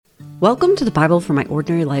Welcome to the Bible for My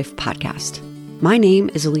Ordinary Life podcast. My name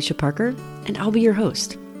is Alicia Parker, and I'll be your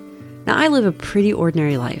host. Now, I live a pretty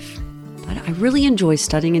ordinary life, but I really enjoy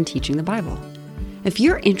studying and teaching the Bible. If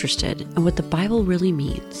you're interested in what the Bible really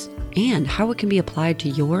means and how it can be applied to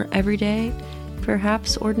your everyday,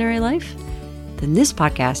 perhaps ordinary life, then this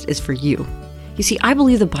podcast is for you. You see, I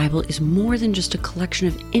believe the Bible is more than just a collection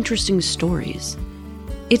of interesting stories.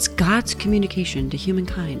 It's God's communication to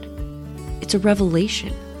humankind. It's a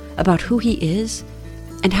revelation about who He is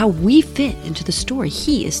and how we fit into the story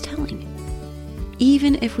He is telling,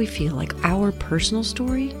 even if we feel like our personal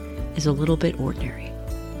story is a little bit ordinary.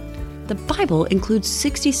 The Bible includes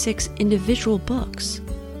 66 individual books,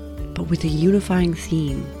 but with a unifying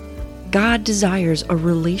theme. God desires a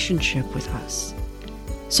relationship with us.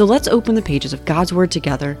 So let's open the pages of God's Word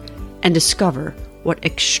together and discover what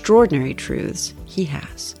extraordinary truths He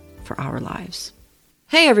has for our lives.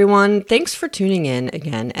 Hey everyone, thanks for tuning in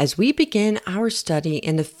again as we begin our study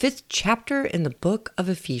in the 5th chapter in the book of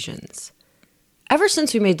Ephesians. Ever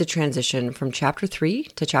since we made the transition from chapter 3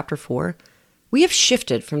 to chapter 4, we have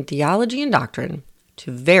shifted from theology and doctrine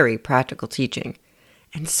to very practical teaching.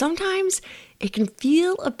 And sometimes it can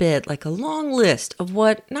feel a bit like a long list of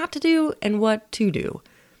what not to do and what to do.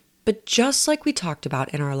 But just like we talked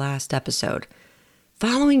about in our last episode,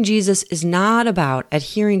 following Jesus is not about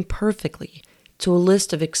adhering perfectly to a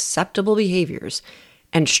list of acceptable behaviors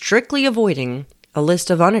and strictly avoiding a list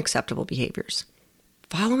of unacceptable behaviors.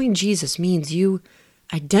 Following Jesus means you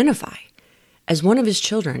identify as one of His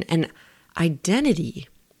children, and identity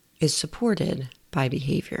is supported by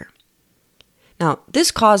behavior. Now, this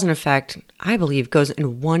cause and effect, I believe, goes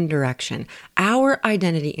in one direction. Our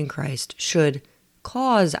identity in Christ should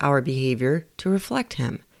cause our behavior to reflect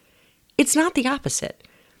Him. It's not the opposite.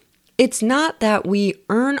 It's not that we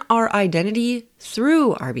earn our identity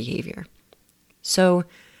through our behavior. So,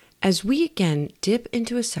 as we again dip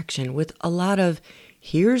into a section with a lot of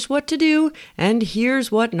here's what to do and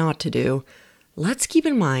here's what not to do, let's keep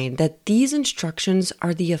in mind that these instructions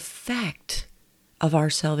are the effect of our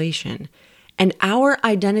salvation. And our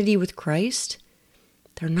identity with Christ,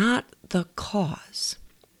 they're not the cause.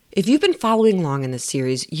 If you've been following along in this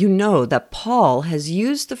series, you know that Paul has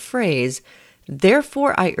used the phrase,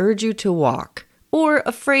 "Therefore I urge you to walk," or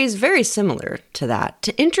a phrase very similar to that,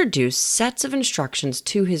 to introduce sets of instructions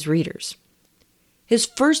to his readers. His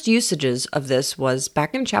first usages of this was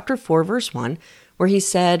back in chapter 4, verse 1, where he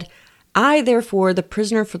said, "I therefore, the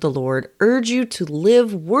prisoner for the Lord, urge you to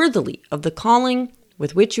live worthily of the calling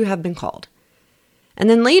with which you have been called." And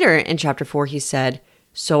then later in chapter 4, he said,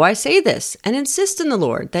 "So I say this and insist in the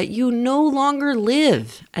Lord that you no longer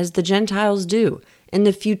live as the Gentiles do, in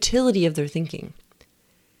the futility of their thinking."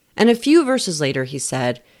 And a few verses later, he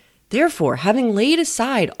said, "Therefore, having laid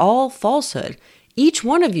aside all falsehood, each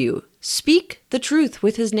one of you speak the truth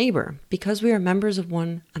with his neighbor, because we are members of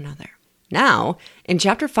one another." Now, in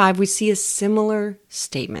chapter 5, we see a similar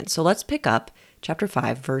statement. So let's pick up chapter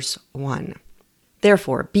 5, verse 1.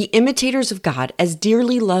 "Therefore, be imitators of God as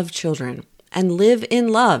dearly loved children, and live in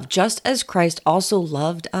love, just as Christ also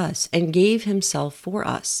loved us and gave Himself for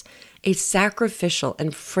us, a sacrificial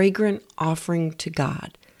and fragrant offering to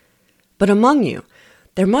God. But among you,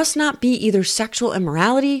 there must not be either sexual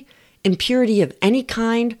immorality, impurity of any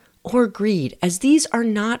kind, or greed, as these are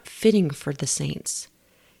not fitting for the saints.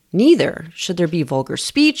 Neither should there be vulgar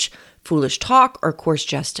speech, foolish talk, or coarse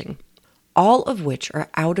jesting, all of which are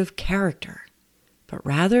out of character, but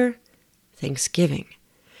rather thanksgiving.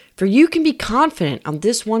 For you can be confident on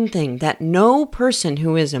this one thing, that no person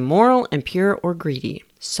who is immoral, impure, or greedy,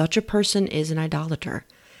 such a person is an idolater,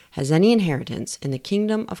 has any inheritance in the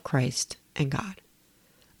kingdom of Christ and God."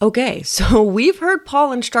 Okay, so we've heard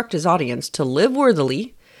Paul instruct his audience to live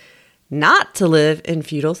worthily, not to live in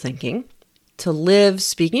futile thinking, to live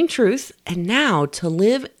speaking truth, and now to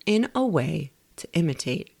live in a way to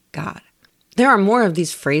imitate God. There are more of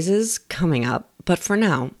these phrases coming up, but for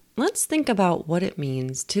now, let's think about what it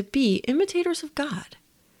means to be imitators of God.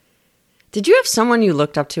 Did you have someone you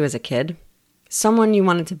looked up to as a kid? Someone you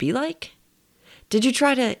wanted to be like? Did you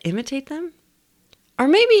try to imitate them? Or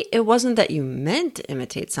maybe it wasn't that you meant to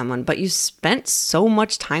imitate someone, but you spent so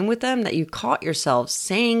much time with them that you caught yourself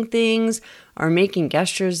saying things or making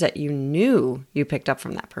gestures that you knew you picked up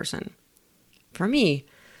from that person. For me,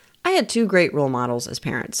 I had 2 great role models as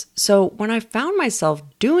parents. So when I found myself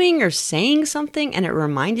doing or saying something and it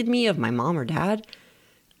reminded me of my mom or dad,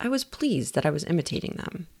 I was pleased that I was imitating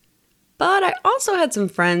them. But I also had some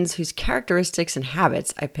friends whose characteristics and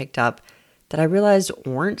habits I picked up that I realized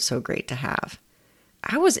weren't so great to have.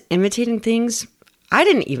 I was imitating things I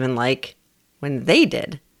didn't even like when they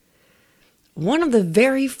did. One of the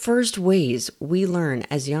very first ways we learn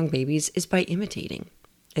as young babies is by imitating.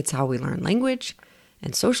 It's how we learn language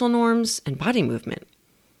and social norms and body movement.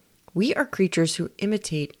 We are creatures who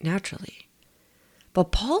imitate naturally.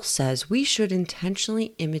 But Paul says we should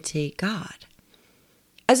intentionally imitate God.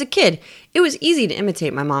 As a kid, it was easy to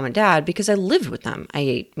imitate my mom and dad because I lived with them. I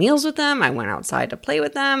ate meals with them, I went outside to play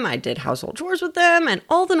with them, I did household chores with them, and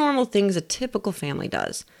all the normal things a typical family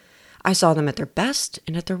does. I saw them at their best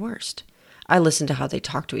and at their worst. I listened to how they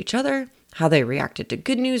talked to each other, how they reacted to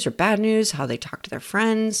good news or bad news, how they talked to their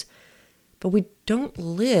friends. But we don't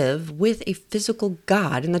live with a physical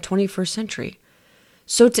God in the 21st century.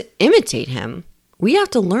 So to imitate him, we have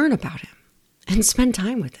to learn about him and spend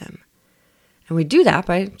time with him. And we do that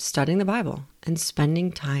by studying the Bible and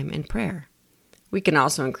spending time in prayer. We can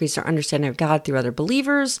also increase our understanding of God through other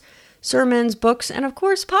believers, sermons, books, and of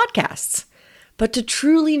course, podcasts. But to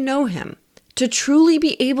truly know him, to truly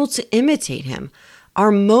be able to imitate him,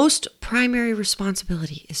 our most primary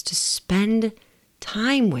responsibility is to spend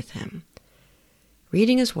time with him,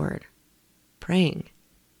 reading his word, praying,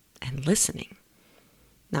 and listening.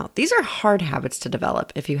 Now, these are hard habits to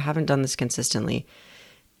develop if you haven't done this consistently.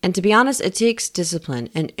 And to be honest, it takes discipline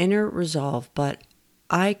and inner resolve, but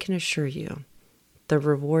I can assure you the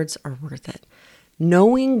rewards are worth it.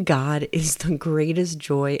 Knowing God is the greatest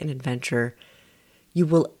joy and adventure you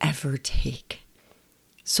will ever take.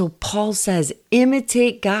 So Paul says,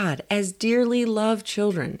 imitate God as dearly loved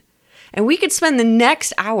children. And we could spend the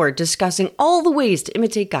next hour discussing all the ways to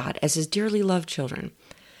imitate God as his dearly loved children.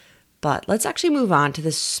 But let's actually move on to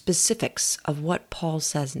the specifics of what Paul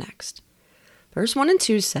says next. Verse 1 and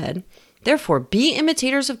 2 said, "Therefore be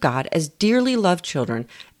imitators of God as dearly loved children,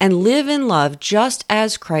 and live in love just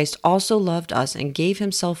as Christ also loved us and gave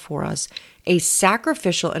himself for us, a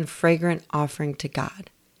sacrificial and fragrant offering to God."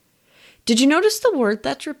 Did you notice the word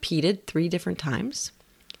that's repeated 3 different times?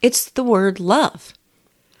 It's the word love.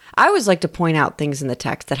 I always like to point out things in the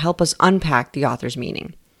text that help us unpack the author's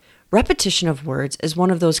meaning. Repetition of words is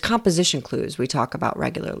one of those composition clues we talk about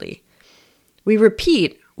regularly. We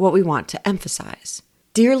repeat what we want to emphasize.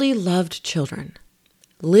 Dearly loved children,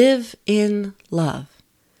 live in love,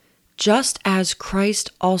 just as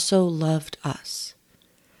Christ also loved us.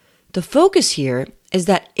 The focus here is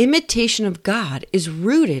that imitation of God is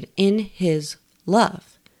rooted in his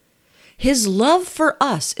love. His love for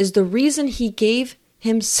us is the reason he gave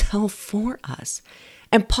himself for us.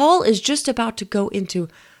 And Paul is just about to go into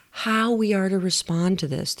how we are to respond to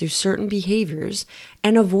this through certain behaviors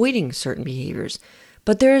and avoiding certain behaviors.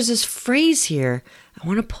 But there is this phrase here I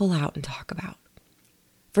want to pull out and talk about.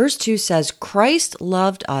 Verse 2 says, Christ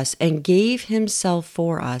loved us and gave himself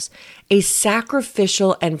for us, a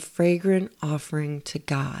sacrificial and fragrant offering to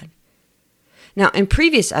God. Now, in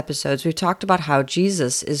previous episodes, we've talked about how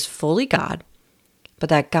Jesus is fully God, but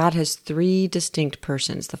that God has 3 distinct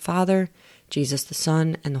persons, the Father, Jesus the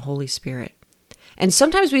Son, and the Holy Spirit. And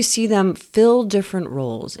sometimes we see them fill different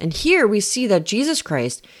roles. And here we see that Jesus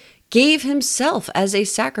Christ gave himself as a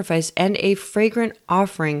sacrifice and a fragrant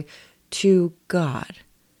offering to God.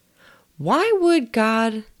 Why would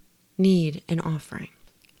God need an offering?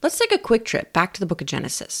 Let's take a quick trip back to the book of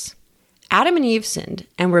Genesis. Adam and Eve sinned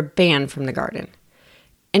and were banned from the garden.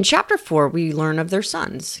 In chapter 4, we learn of their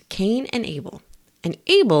sons, Cain and Abel. And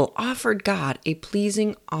Abel offered God a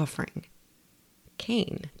pleasing offering.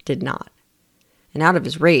 Cain did not. And out of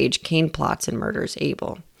his rage, Cain plots and murders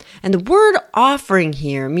Abel. And the word offering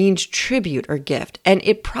here means tribute or gift. And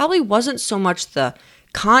it probably wasn't so much the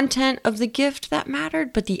content of the gift that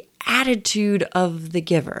mattered, but the attitude of the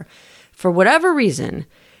giver. For whatever reason,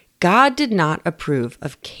 God did not approve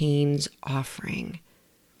of Cain's offering.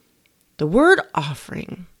 The word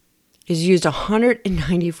offering is used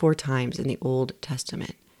 194 times in the Old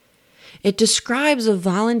Testament. It describes a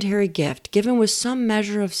voluntary gift given with some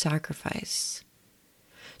measure of sacrifice.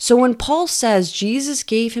 So when Paul says Jesus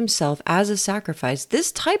gave himself as a sacrifice,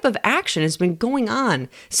 this type of action has been going on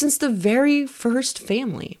since the very first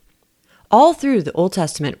family. All through the Old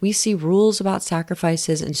Testament, we see rules about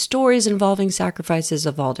sacrifices and stories involving sacrifices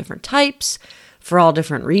of all different types for all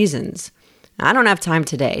different reasons. I don't have time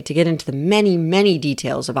today to get into the many, many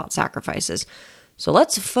details about sacrifices. So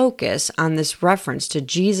let's focus on this reference to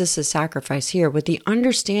Jesus' sacrifice here with the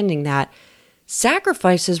understanding that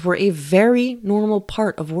sacrifices were a very normal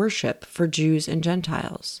part of worship for Jews and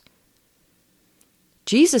Gentiles.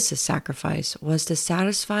 Jesus' sacrifice was to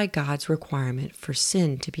satisfy God's requirement for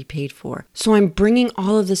sin to be paid for. So I'm bringing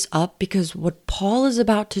all of this up because what Paul is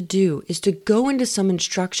about to do is to go into some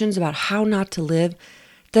instructions about how not to live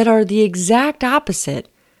that are the exact opposite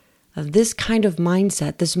of this kind of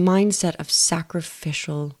mindset, this mindset of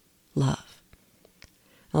sacrificial love.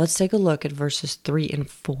 Now let's take a look at verses 3 and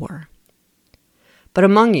 4. But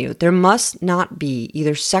among you, there must not be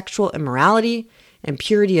either sexual immorality,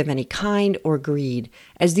 impurity of any kind, or greed,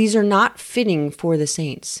 as these are not fitting for the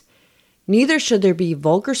saints. Neither should there be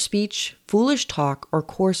vulgar speech, foolish talk, or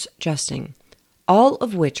coarse jesting, all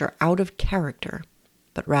of which are out of character,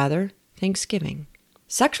 but rather thanksgiving.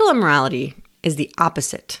 Sexual immorality is the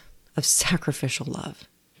opposite of sacrificial love.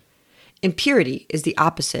 Impurity is the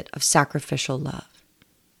opposite of sacrificial love.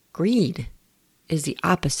 Greed is the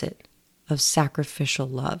opposite of sacrificial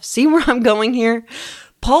love. See where I'm going here?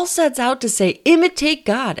 Paul sets out to say, imitate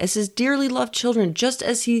God as his dearly loved children, just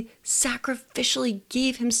as he sacrificially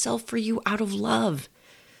gave himself for you out of love.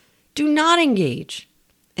 Do not engage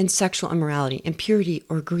in sexual immorality, impurity,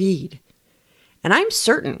 or greed. And I'm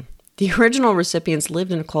certain the original recipients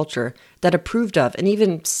lived in a culture that approved of and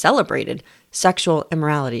even celebrated sexual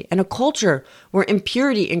immorality, and a culture where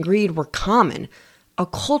impurity and greed were common, a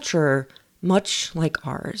culture much like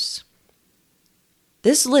ours.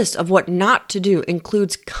 This list of what not to do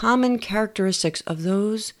includes common characteristics of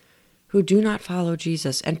those who do not follow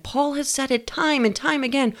Jesus. And Paul has said it time and time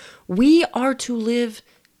again, we are to live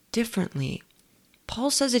differently. Paul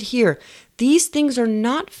says it here, these things are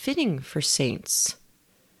not fitting for saints.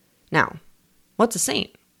 Now, what's a saint?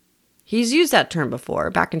 He's used that term before.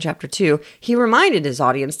 Back in chapter 2, he reminded his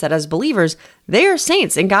audience that as believers, they are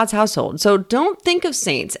saints in God's household. So don't think of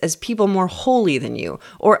saints as people more holy than you,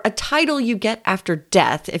 or a title you get after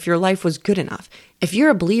death if your life was good enough. If you're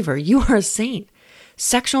a believer, you are a saint.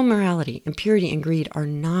 Sexual morality, impurity, and greed are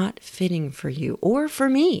not fitting for you or for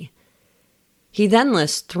me. He then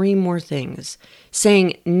lists 3 more things,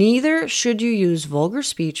 saying, neither should you use vulgar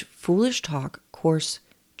speech, foolish talk, coarse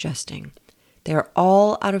jesting. They are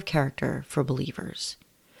all out of character for believers.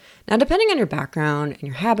 Now, depending on your background and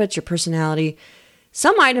your habits, your personality,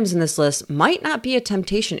 some items in this list might not be a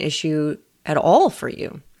temptation issue at all for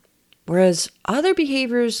you, whereas other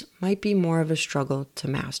behaviors might be more of a struggle to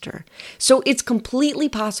master. So it's completely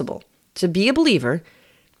possible to be a believer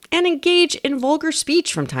and engage in vulgar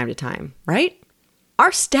speech from time to time, right?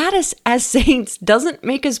 Our status as saints doesn't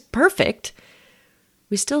make us perfect.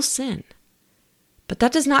 We still sin. But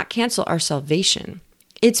that does not cancel our salvation.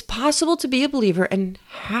 It's possible to be a believer and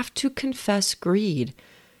have to confess greed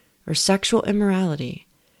or sexual immorality.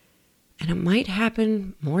 And it might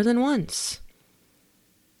happen more than once.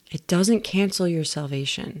 It doesn't cancel your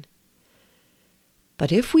salvation.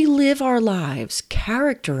 But if we live our lives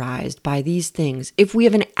characterized by these things, if we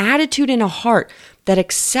have an attitude and a heart that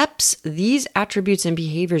accepts these attributes and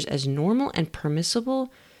behaviors as normal and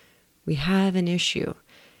permissible, we have an issue.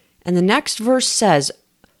 And the next verse says,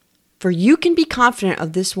 for you can be confident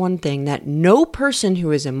of this one thing, that no person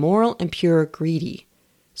who is immoral, impure, greedy,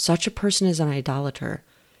 such a person as an idolater,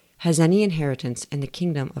 has any inheritance in the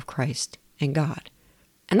kingdom of Christ and God.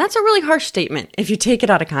 And that's a really harsh statement if you take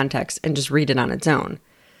it out of context and just read it on its own.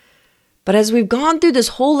 But as we've gone through this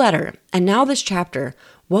whole letter and now this chapter,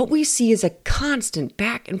 what we see is a constant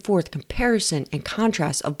back and forth comparison and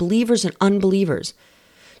contrast of believers and unbelievers.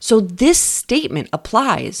 So this statement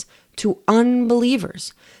applies to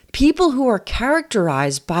unbelievers, people who are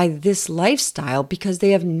characterized by this lifestyle because they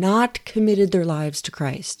have not committed their lives to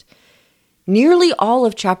Christ. Nearly all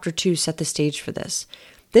of chapter 2 set the stage for this.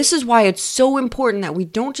 This is why it's so important that we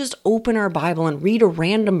don't just open our Bible and read a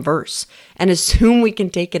random verse and assume we can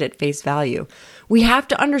take it at face value. We have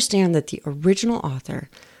to understand that the original author,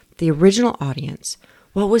 the original audience,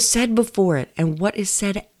 what was said before it and what is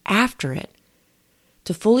said after it,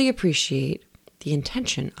 to fully appreciate the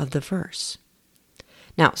intention of the verse.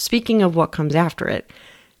 Now, speaking of what comes after it,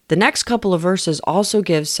 the next couple of verses also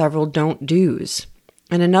give several don't do's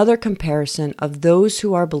and another comparison of those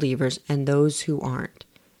who are believers and those who aren't.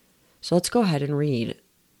 So let's go ahead and read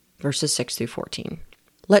verses 6 through 14.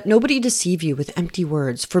 Let nobody deceive you with empty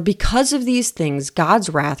words, for because of these things God's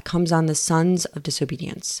wrath comes on the sons of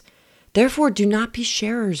disobedience. Therefore do not be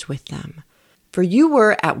sharers with them. For you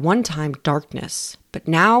were at one time darkness, but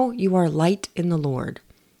now you are light in the Lord.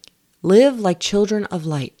 Live like children of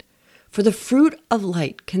light, for the fruit of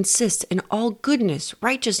light consists in all goodness,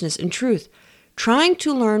 righteousness, and truth, trying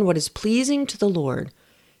to learn what is pleasing to the Lord.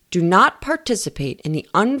 Do not participate in the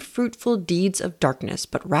unfruitful deeds of darkness,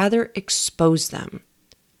 but rather expose them.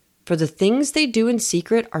 For the things they do in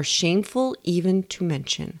secret are shameful even to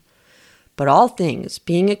mention. But all things,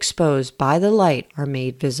 being exposed by the light, are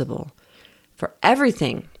made visible. For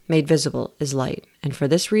everything made visible is light, and for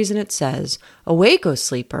this reason it says, awake, O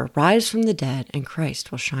sleeper, rise from the dead, and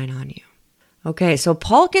Christ will shine on you. Okay, so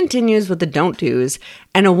Paul continues with the don't do's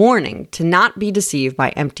and a warning to not be deceived by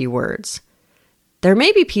empty words. There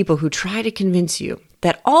may be people who try to convince you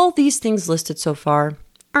that all these things listed so far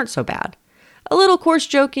aren't so bad. A little coarse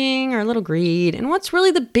joking or a little greed, and what's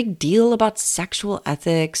really the big deal about sexual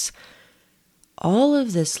ethics? All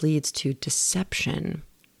of this leads to deception,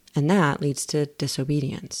 and that leads to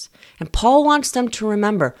disobedience. And Paul wants them to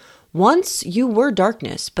remember, once you were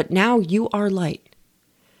darkness, but now you are light.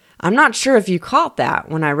 I'm not sure if you caught that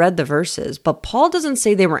when I read the verses, but Paul doesn't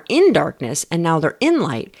say they were in darkness and now they're in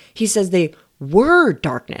light. He says they were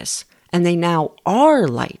darkness and they now are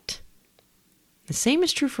light. The same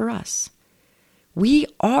is true for us. We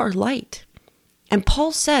are light. And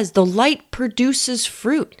Paul says the light produces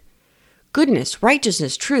fruit. Goodness,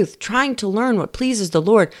 righteousness, truth, trying to learn what pleases the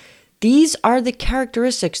Lord. These are the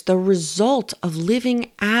characteristics, the result of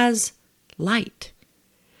living as light.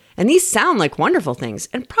 And these sound like wonderful things.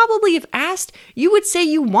 And probably if asked, you would say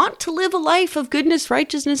you want to live a life of goodness,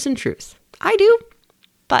 righteousness, and truth. I do.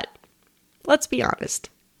 But let's be honest.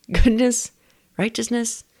 Goodness,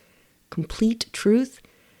 righteousness, complete truth,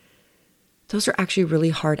 those are actually really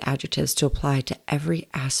hard adjectives to apply to every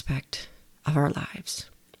aspect of our lives.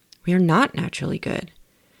 We are not naturally good.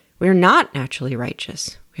 We are not naturally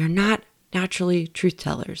righteous. We are not naturally truth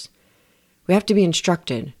tellers. We have to be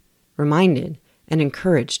instructed, reminded, and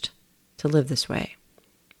encouraged to live this way.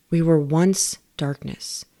 We were once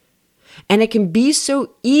darkness. And it can be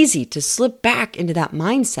so easy to slip back into that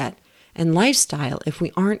mindset and lifestyle if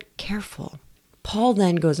we aren't careful. Paul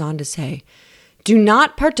then goes on to say, do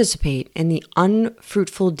not participate in the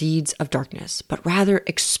unfruitful deeds of darkness, but rather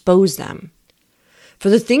expose them. For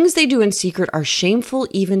the things they do in secret are shameful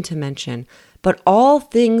even to mention, but all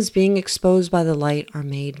things being exposed by the light are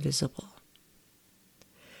made visible.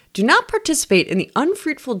 Do not participate in the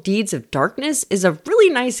unfruitful deeds of darkness is a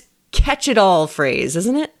really nice catch-it-all phrase,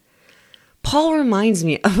 isn't it? Paul reminds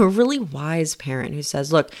me of a really wise parent who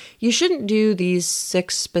says, look, you shouldn't do these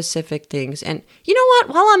 6 specific things. And you know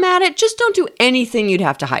what? While I'm at it, just don't do anything you'd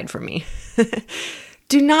have to hide from me.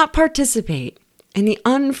 Do not participate in the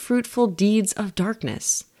unfruitful deeds of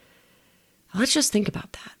darkness. Let's just think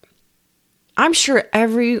about that. I'm sure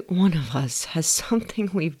every one of us has something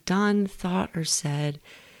we've done, thought, or said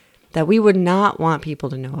that we would not want people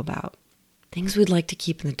to know about. Things we'd like to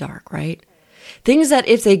keep in the dark, right? Things that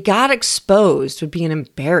if they got exposed would be an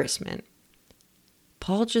embarrassment.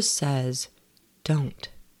 Paul just says, don't.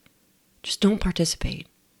 Just don't participate.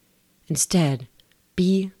 Instead,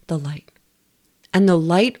 be the light. And the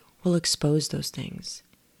light will expose those things.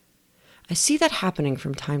 I see that happening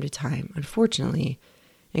from time to time, unfortunately,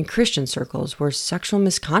 in Christian circles where sexual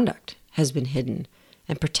misconduct has been hidden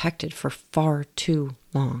and protected for far too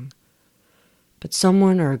long. But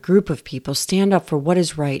someone or a group of people stand up for what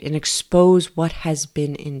is right and expose what has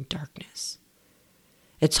been in darkness.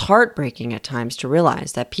 It's heartbreaking at times to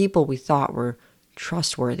realize that people we thought were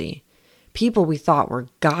trustworthy, people we thought were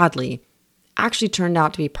godly, actually turned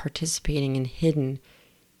out to be participating in hidden,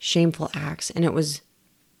 shameful acts, and it was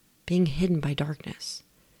being hidden by darkness.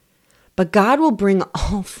 But God will bring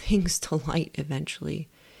all things to light eventually,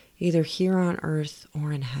 either here on earth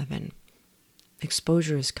or in heaven.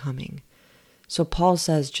 Exposure is coming. So Paul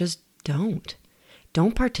says, just don't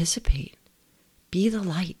participate. Be the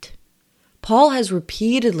light. Paul has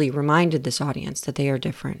repeatedly reminded this audience that they are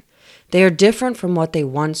different. They are different from what they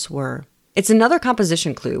once were. It's another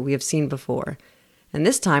composition clue we have seen before. And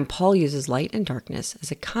this time, Paul uses light and darkness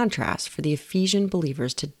as a contrast for the Ephesian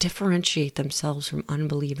believers to differentiate themselves from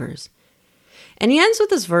unbelievers. And he ends with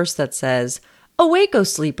this verse that says, awake, O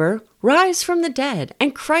sleeper, rise from the dead,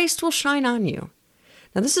 and Christ will shine on you.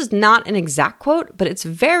 Now, this is not an exact quote, but it's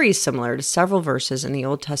very similar to several verses in the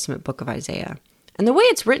Old Testament book of Isaiah. And the way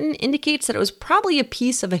it's written indicates that it was probably a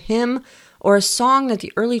piece of a hymn or a song that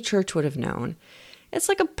the early church would have known. It's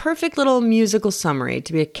like a perfect little musical summary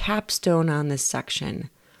to be a capstone on this section.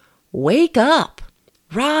 Wake up!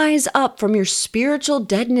 Rise up from your spiritual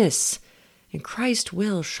deadness, and Christ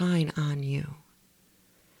will shine on you.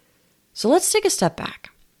 So let's take a step back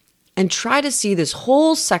and try to see this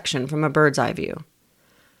whole section from a bird's eye view.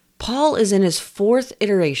 Paul is in his 4th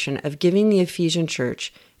iteration of giving the Ephesian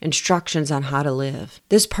church instructions on how to live.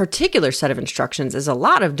 This particular set of instructions is a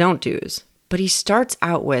lot of don't do's, but he starts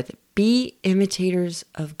out with, be imitators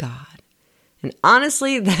of God. And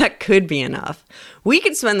honestly, that could be enough. We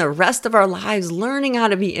could spend the rest of our lives learning how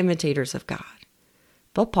to be imitators of God.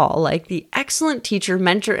 But Paul, like the excellent teacher,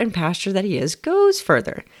 mentor, and pastor that he is, goes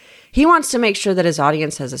further. He wants to make sure that his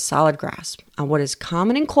audience has a solid grasp on what is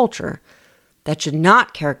common in culture that should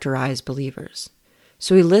not characterize believers.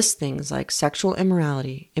 So he lists things like sexual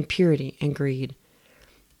immorality, impurity, and greed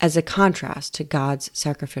as a contrast to God's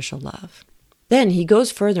sacrificial love. Then he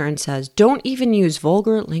goes further and says, don't even use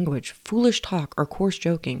vulgar language, foolish talk, or coarse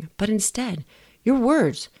joking, but instead, your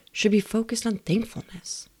words should be focused on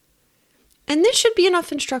thankfulness. And this should be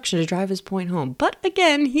enough instruction to drive his point home. But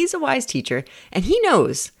again, he's a wise teacher, and he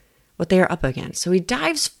knows what they are up against. So he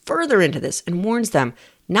dives further into this and warns them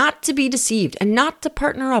not to be deceived and not to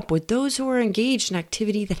partner up with those who are engaged in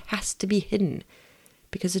activity that has to be hidden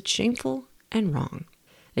because it's shameful and wrong.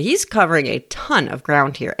 Now, he's covering a ton of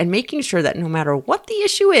ground here and making sure that no matter what the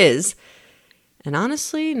issue is, and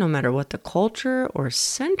honestly, no matter what the culture or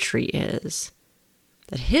century is,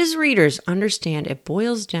 that his readers understand it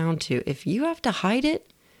boils down to if you have to hide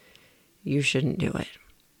it, you shouldn't do it.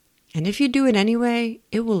 And if you do it anyway,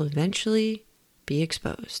 it will eventually be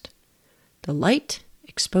exposed. The light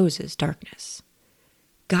exposes darkness.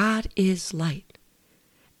 God is light.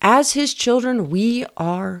 As his children, we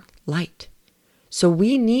are light. So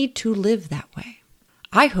we need to live that way.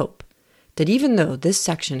 I hope that even though this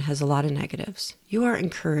section has a lot of negatives, you are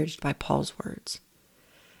encouraged by Paul's words.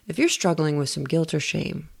 If you're struggling with some guilt or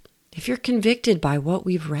shame, if you're convicted by what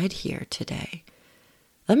we've read here today,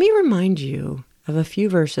 let me remind you of a few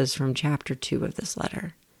verses from chapter 2 of this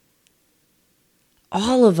letter.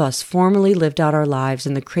 All of us formerly lived out our lives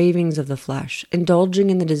in the cravings of the flesh, indulging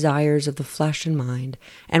in the desires of the flesh and mind,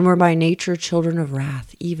 and were by nature children of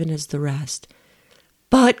wrath, even as the rest.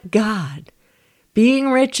 But God,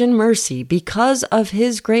 being rich in mercy, because of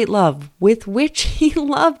his great love with which he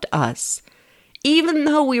loved us, even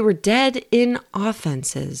though we were dead in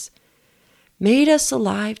offenses, made us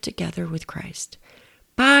alive together with Christ.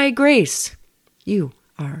 By grace, you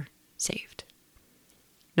are saved.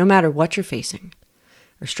 No matter what you're facing,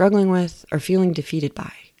 or struggling with, or feeling defeated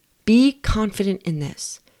by, be confident in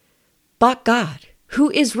this. But God,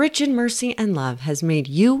 who is rich in mercy and love, has made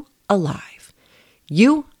you alive.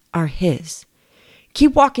 You are his.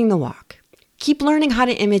 Keep walking the walk. Keep learning how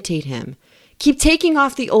to imitate him. Keep taking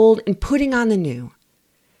off the old and putting on the new.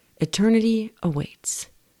 Eternity awaits,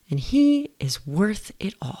 and he is worth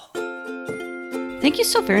it all. Thank you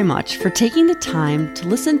so very much for taking the time to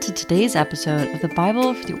listen to today's episode of the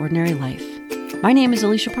Bible for the Ordinary Life. My name is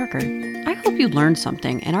Alicia Parker. I hope you learned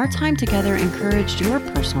something and our time together encouraged your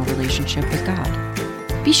personal relationship with God.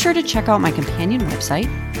 Be sure to check out my companion website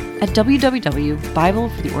at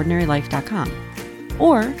www.biblefortheordinarylife.com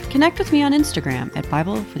or connect with me on Instagram at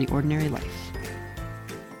Bible for the Ordinary Life.